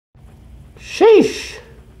Sheesh.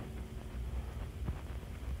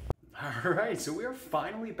 All right, so we are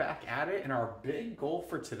finally back at it, and our big goal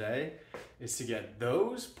for today is to get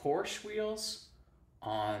those Porsche wheels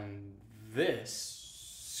on this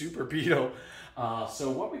Super Beetle. So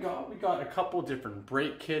what we got a couple different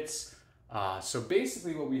brake kits. So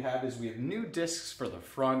basically what we have is we have new discs for the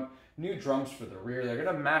front, new drums for the rear. They're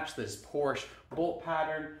gonna match this Porsche bolt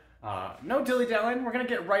pattern. No dilly-dallying, we're gonna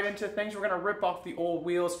get right into things. We're gonna rip off the old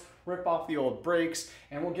wheels, rip off the old brakes,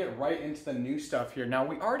 and we'll get right into the new stuff here. Now,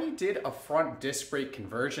 we already did a front disc brake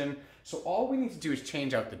conversion, so all we need to do is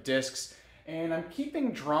change out the discs, and I'm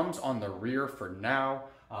keeping drums on the rear for now.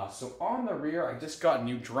 So on the rear, I just got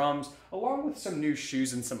new drums, along with some new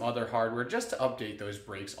shoes and some other hardware, just to update those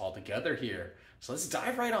brakes all together here. So let's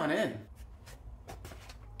dive right on in.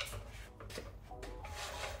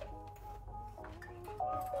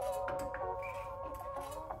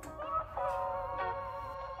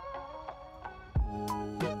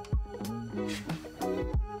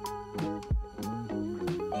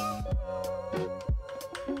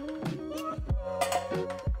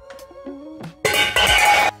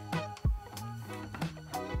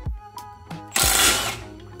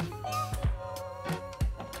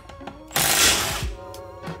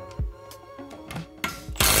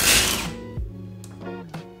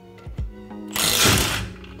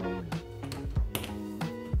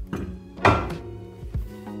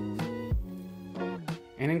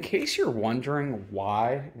 And in case you're wondering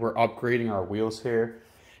why we're upgrading our wheels here,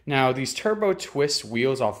 now these Turbo Twist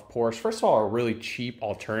wheels off Porsche, first of all, are a really cheap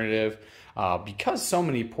alternative because so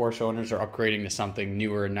many Porsche owners are upgrading to something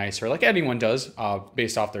newer and nicer, like anyone does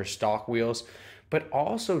based off their stock wheels. But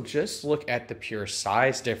also just look at the pure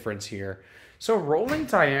size difference here. So rolling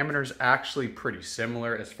diameter is actually pretty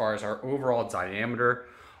similar as far as our overall diameter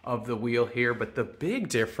of the wheel here, but the big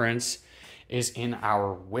difference is in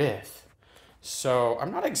our width. So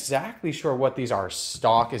I'm not exactly sure what these are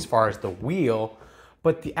stock as far as the wheel,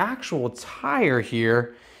 but the actual tire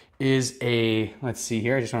here is a, let's see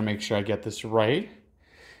here, I just want to make sure I get this right.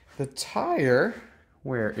 The tire,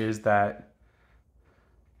 where is that?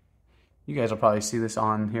 You guys will probably see this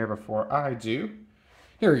on here before I do.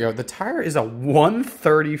 Here we go. The tire is a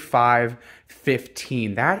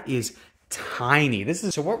 135/15. That is tiny.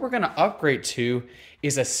 So what we're going to upgrade to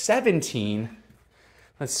is a 17.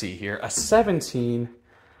 Let's see here, a 17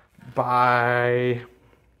 by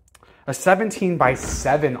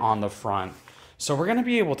 7 on the front. So we're gonna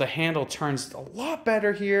be able to handle turns a lot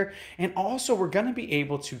better here. And also we're gonna be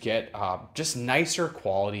able to get just nicer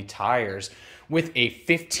quality tires with a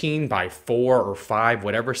 15 by 4 or 5,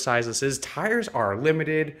 whatever size this is. Tires are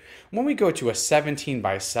limited. When we go to a 17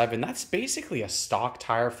 by 7, that's basically a stock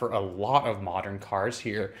tire for a lot of modern cars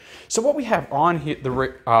here. So what we have on here,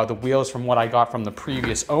 the wheels from what I got from the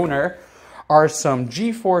previous owner are some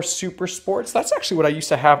G4 Super Sports. That's actually what I used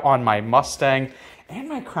to have on my Mustang and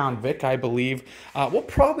my Crown Vic, I believe. We'll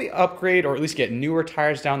probably upgrade or at least get newer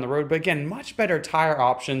tires down the road, but again, much better tire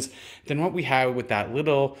options than what we have with that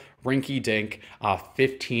little rinky-dink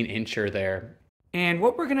 15-incher there. And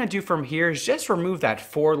what we're gonna do from here is just remove that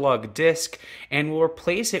 4-lug disc and we'll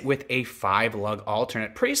replace it with a 5-lug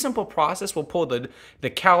alternate. Pretty simple process. We'll pull the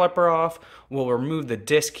caliper off, we'll remove the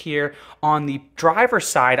disc here. On the driver's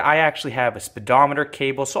side, I actually have a speedometer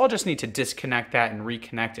cable, so I'll just need to disconnect that and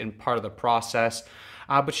reconnect in part of the process.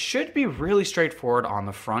 But should be really straightforward on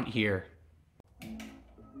the front here.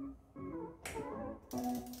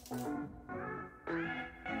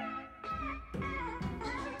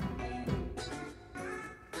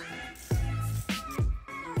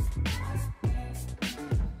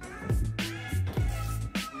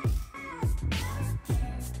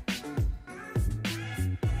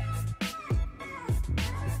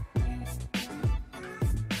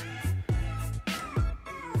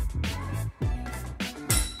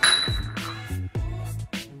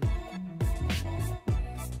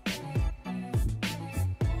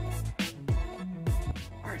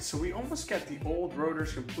 So we almost get the old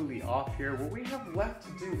rotors completely off here. What we have left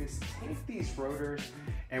to do is take these rotors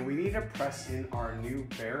and we need to press in our new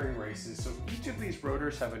bearing races. So each of these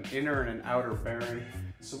rotors have an inner and an outer bearing.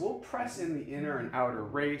 So we'll press in the inner and outer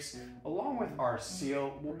race along with our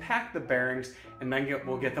seal. We'll pack the bearings and then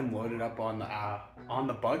we'll get them loaded up on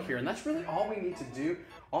the bug here. And that's really all we need to do.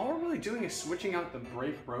 All we're really doing is switching out the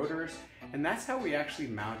brake rotors, and that's how we actually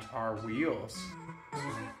mount our wheels.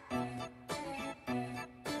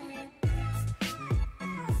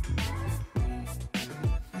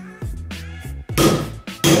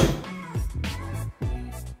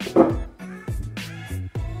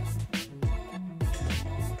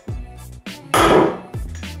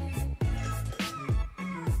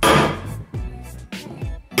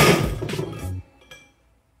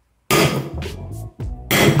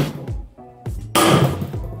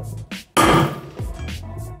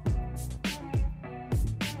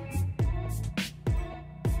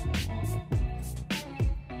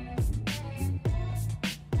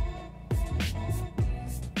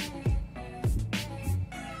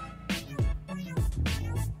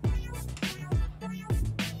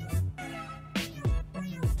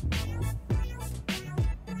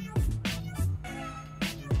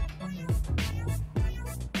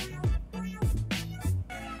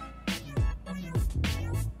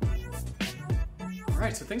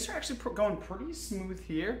 right, so things are actually going pretty smooth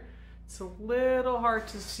here. It's a little hard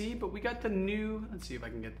to see, but we got the new, let's see if I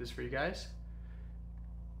can get this for you guys.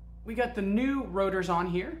 We got the new rotors on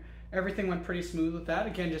here. Everything went pretty smooth with that.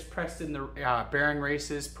 Again, just pressed in the bearing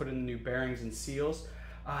races, put in the new bearings and seals.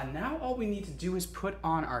 Now all we need to do is put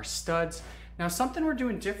on our studs. Now something we're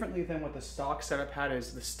doing differently than what the stock setup had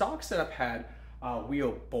is the stock setup had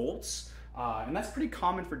wheel bolts. And that's pretty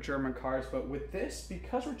common for German cars, but with this,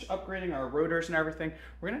 because we're upgrading our rotors and everything,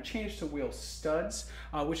 we're gonna change to wheel studs,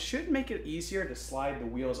 which should make it easier to slide the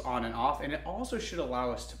wheels on and off, and it also should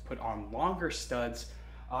allow us to put on longer studs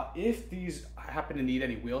if these happen to need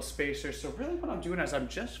any wheel spacers. So really what I'm doing is I'm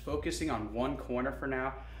just focusing on one corner for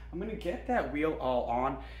now. I'm gonna get that wheel all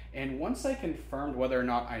on, and once I confirmed whether or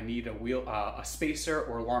not I need a spacer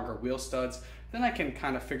or longer wheel studs, then I can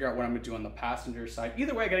kind of figure out what I'm gonna do on the passenger side.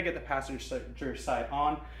 Either way, I gotta get the passenger side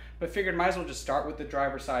on, but figured might as well just start with the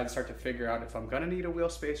driver's side and start to figure out if I'm gonna need a wheel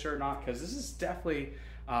spacer or not, because this is definitely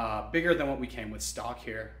bigger than what we came with stock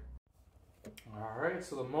here. All right,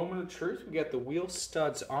 so the moment of truth, we got the wheel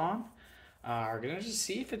studs on. We're gonna just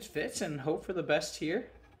see if it fits and hope for the best here.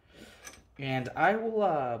 And I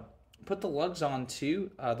will put the lugs on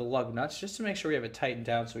too, the lug nuts, just to make sure we have it tightened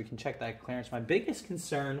down so we can check that clearance. My biggest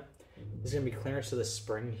concern is gonna be clearance of the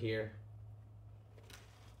spring here.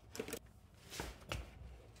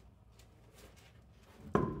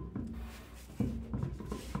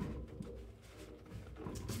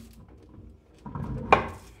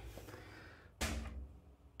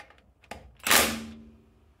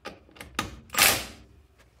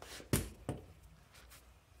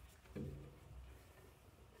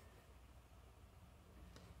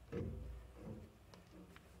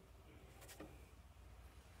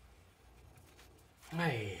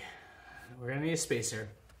 Hey, we're gonna need a spacer.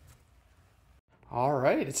 All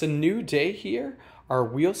right, it's a new day here. Our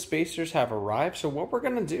wheel spacers have arrived. So what we're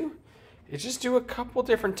gonna do is just do a couple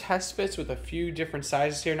different test fits with a few different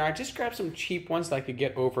sizes here. Now I just grabbed some cheap ones that I could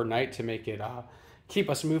get overnight to make it keep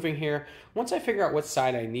us moving here. Once I figure out what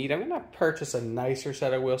side I need, I'm gonna purchase a nicer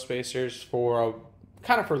set of wheel spacers for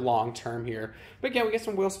kind of for long term here. But again, we get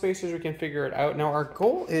some wheel spacers, we can figure it out. Now our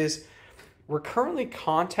goal is, we're currently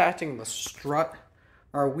contacting the strut.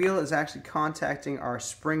 Our wheel is actually contacting our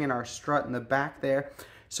spring and our strut in the back there.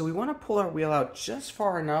 So we want to pull our wheel out just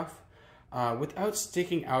far enough without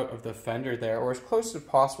sticking out of the fender there, or as close as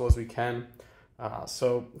possible as we can.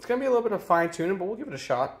 So it's going to be a little bit of fine tuning, but we'll give it a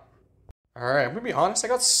shot. All right, I'm going to be honest, I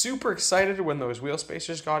got super excited when those wheel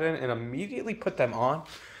spacers got in and immediately put them on.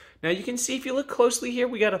 Now you can see, if you look closely here,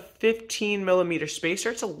 we got a 15mm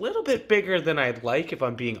spacer. It's a little bit bigger than I'd like, if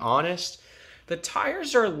I'm being honest. The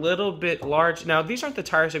tires are a little bit large. Now, these aren't the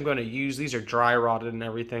tires I'm going to use. These are dry rotted and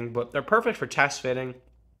everything, but they're perfect for test fitting.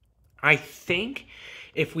 I think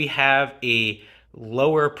if we have a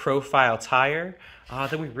lower profile tire,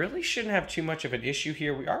 then we really shouldn't have too much of an issue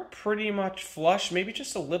here. We are pretty much flush, maybe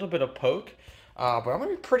just a little bit of poke, but I'm going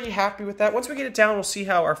to be pretty happy with that. Once we get it down, we'll see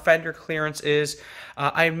how our fender clearance is.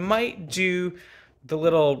 I might do the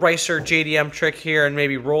little Ricer JDM trick here and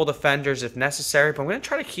maybe roll the fenders if necessary, but I'm going to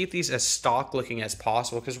try to keep these as stock looking as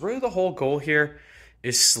possible, because really the whole goal here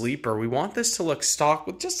is sleeper. We want this to look stock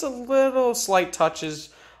with just a little slight touches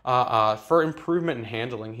for improvement in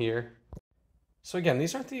handling here. So again,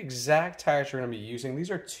 these aren't the exact tires we're going to be using.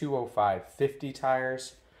 These are 205/50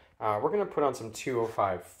 tires. We're going to put on some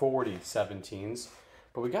 205/40 17s,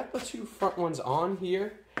 but we got the two front ones on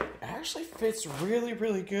here. It actually fits really,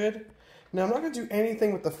 really good. Now, I'm not going to do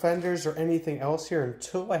anything with the fenders or anything else here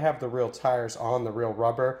until I have the real tires on, the real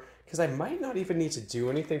rubber, because I might not even need to do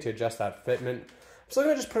anything to adjust that fitment. So I'm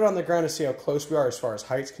going to just put it on the ground to see how close we are as far as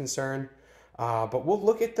height's concerned. But we'll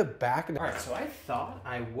look at the back. All right, so I thought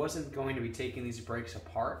I wasn't going to be taking these brakes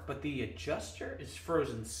apart, but the adjuster is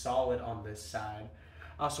frozen solid on this side.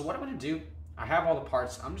 So what I'm going to do, I have all the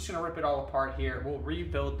parts. I'm just going to rip it all apart here. We'll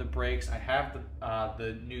rebuild the brakes. I have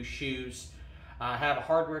the new shoes. I have a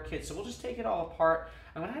hardware kit, so we'll just take it all apart.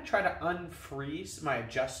 I'm going to try to unfreeze my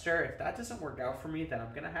adjuster. If that doesn't work out for me, then I'm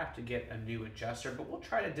going to have to get a new adjuster, but we'll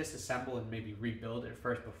try to disassemble and maybe rebuild it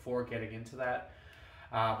first before getting into that.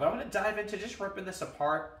 But I'm going to dive into just ripping this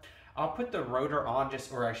apart. I'll put the rotor on,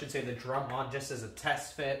 or I should say the drum on, just as a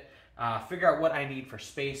test fit, figure out what I need for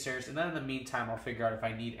spacers, and then in the meantime, I'll figure out if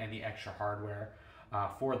I need any extra hardware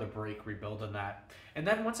for the brake, rebuilding that. And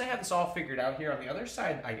then once I have this all figured out here, on the other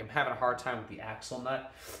side, I am having a hard time with the axle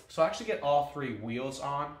nut. So I'll actually get all three wheels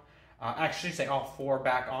on. Actually say all four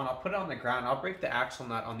back on. I'll put it on the ground. I'll break the axle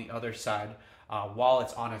nut on the other side while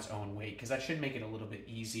it's on its own weight, because that should make it a little bit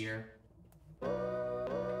easier.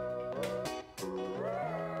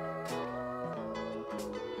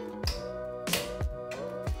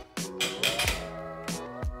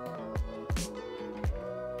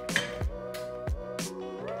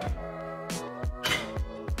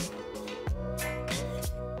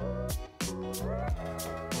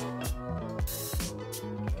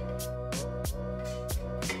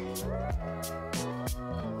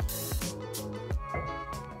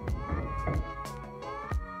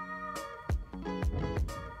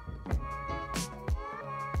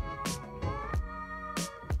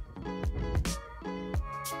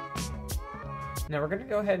 Now we're going to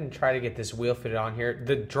go ahead and try to get this wheel fitted on here.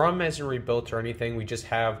 The drum isn't rebuilt or anything. We just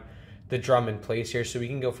have the drum in place here so we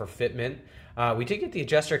can go for fitment. We did get the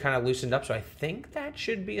adjuster kind of loosened up, so I think that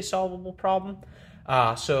should be a solvable problem.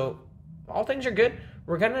 So all things are good.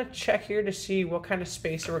 We're going to check here to see what kind of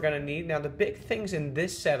spacer we're going to need. Now the big things in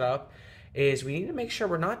this setup is we need to make sure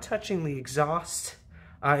we're not touching the exhaust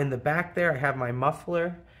in the back there. I have my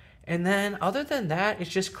muffler. And then other than that, it's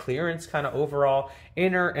just clearance kind of overall,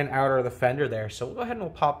 inner and outer of the fender there. So we'll go ahead and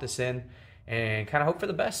we'll pop this in and kind of hope for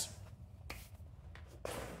the best.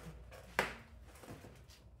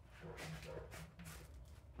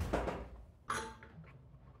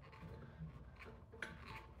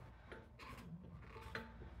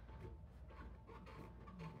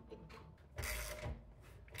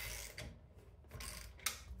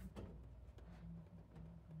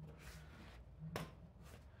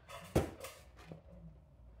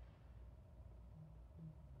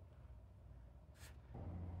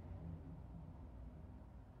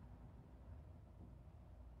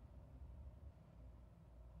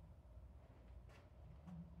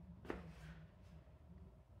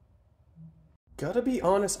 Gotta be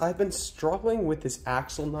honest, I've been struggling with this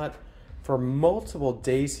axle nut for multiple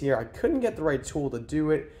days here. I couldn't get the right tool to do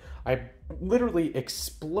it. I literally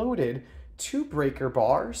exploded 2 breaker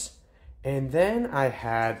bars, and then I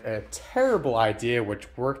had a terrible idea which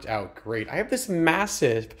worked out great. I have this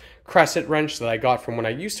massive crescent wrench that I got from when I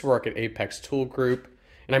used to work at Apex Tool Group,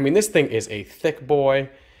 and I mean this thing is a thick boy,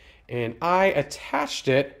 and I attached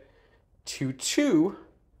it to two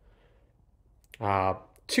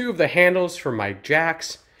of the handles for my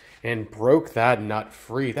jacks and broke that nut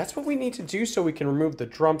free. That's what we need to do so we can remove the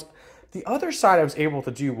drums. The other side I was able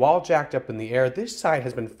to do while jacked up in the air. This side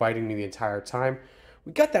has been fighting me the entire time.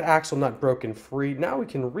 We got that axle nut broken free. Now we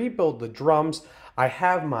can rebuild the drums. I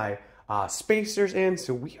have my spacers in,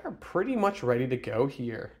 so we are pretty much ready to go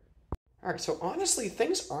here. All right, so honestly,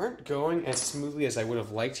 things aren't going as smoothly as I would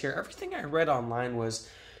have liked here. Everything I read online was,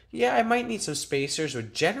 yeah, I might need some spacers,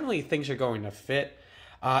 but generally things are going to fit.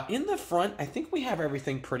 In the front, I think we have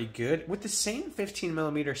everything pretty good. With the same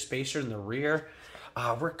 15mm spacer in the rear,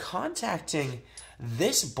 we're contacting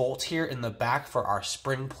this bolt here in the back for our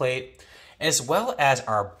spring plate, as well as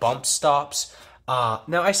our bump stops.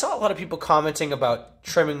 Now, I saw a lot of people commenting about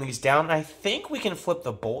trimming these down. I think we can flip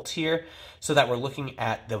the bolt here so that we're looking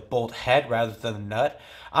at the bolt head rather than the nut.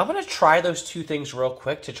 I'm going to try those two things real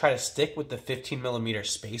quick to try to stick with the 15mm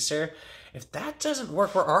spacer. If that doesn't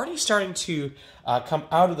work, we're already starting to come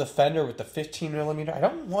out of the fender with the 15mm. I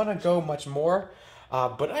don't want to go much more,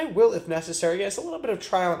 but I will if necessary. It's a little bit of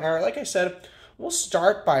trial and error. Like I said, we'll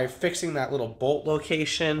start by fixing that little bolt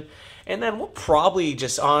location, and then we'll probably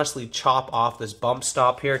just honestly chop off this bump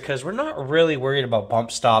stop here because we're not really worried about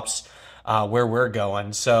bump stops where we're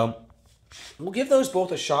going. So we'll give those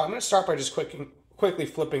both a shot. I'm going to start by just quickly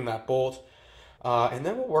flipping that bolt. And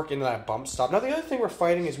then we'll work into that bump stop. Now, the other thing we're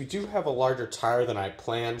fighting is we do have a larger tire than I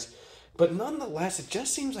planned, but nonetheless, it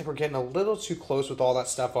just seems like we're getting a little too close with all that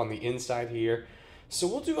stuff on the inside here. So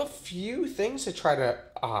we'll do a few things to try to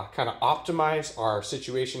kind of optimize our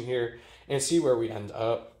situation here and see where we end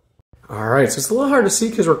up. All right, so it's a little hard to see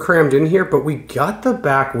because we're crammed in here, but we got the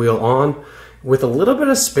back wheel on with a little bit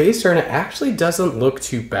of spacer, and it actually doesn't look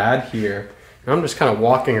too bad here. Now I'm just kind of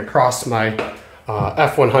walking across my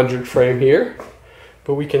F100 frame here.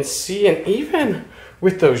 But we can see, and even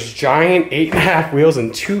with those giant 8.5 wheels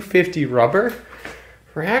and 250 rubber,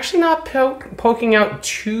 we're actually not poking out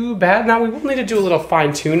too bad. Now, we will need to do a little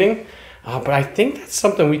fine tuning, but I think that's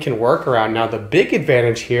something we can work around. Now, the big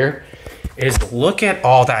advantage here is look at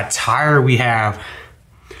all that tire we have.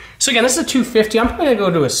 So again, this is a 250. I'm probably gonna go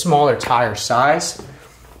to a smaller tire size,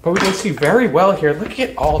 but we can see very well here. Look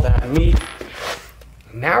at all that meat.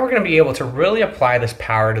 Now we're gonna be able to really apply this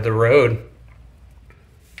power to the road.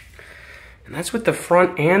 And that's with the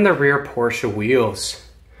front and the rear Porsche wheels.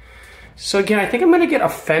 So again, I think I'm gonna get a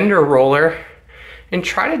fender roller and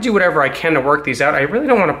try to do whatever I can to work these out. I really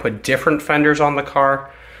don't wanna put different fenders on the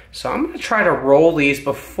car. So I'm gonna try to roll these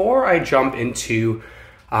before I jump into,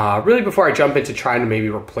 trying to maybe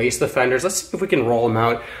replace the fenders. Let's see if we can roll them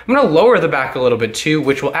out. I'm gonna lower the back a little bit too,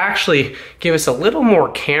 which will actually give us a little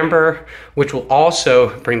more camber, which will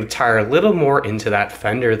also bring the tire a little more into that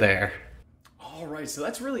fender there. So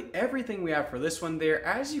that's really everything we have for this one there.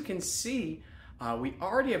 As you can see, we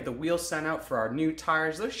already have the wheels sent out for our new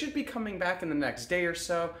tires. Those should be coming back in the next day or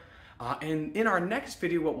so. And in our next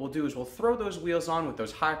video, what we'll do is we'll throw those wheels on with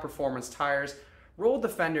those high performance tires, roll the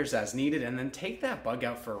fenders as needed, and then take that bug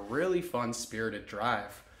out for a really fun spirited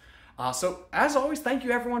drive. So as always, thank you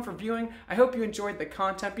everyone for viewing. I hope you enjoyed the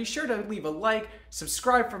content. Be sure to leave a like,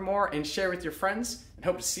 subscribe for more, and share with your friends, and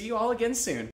hope to see you all again soon.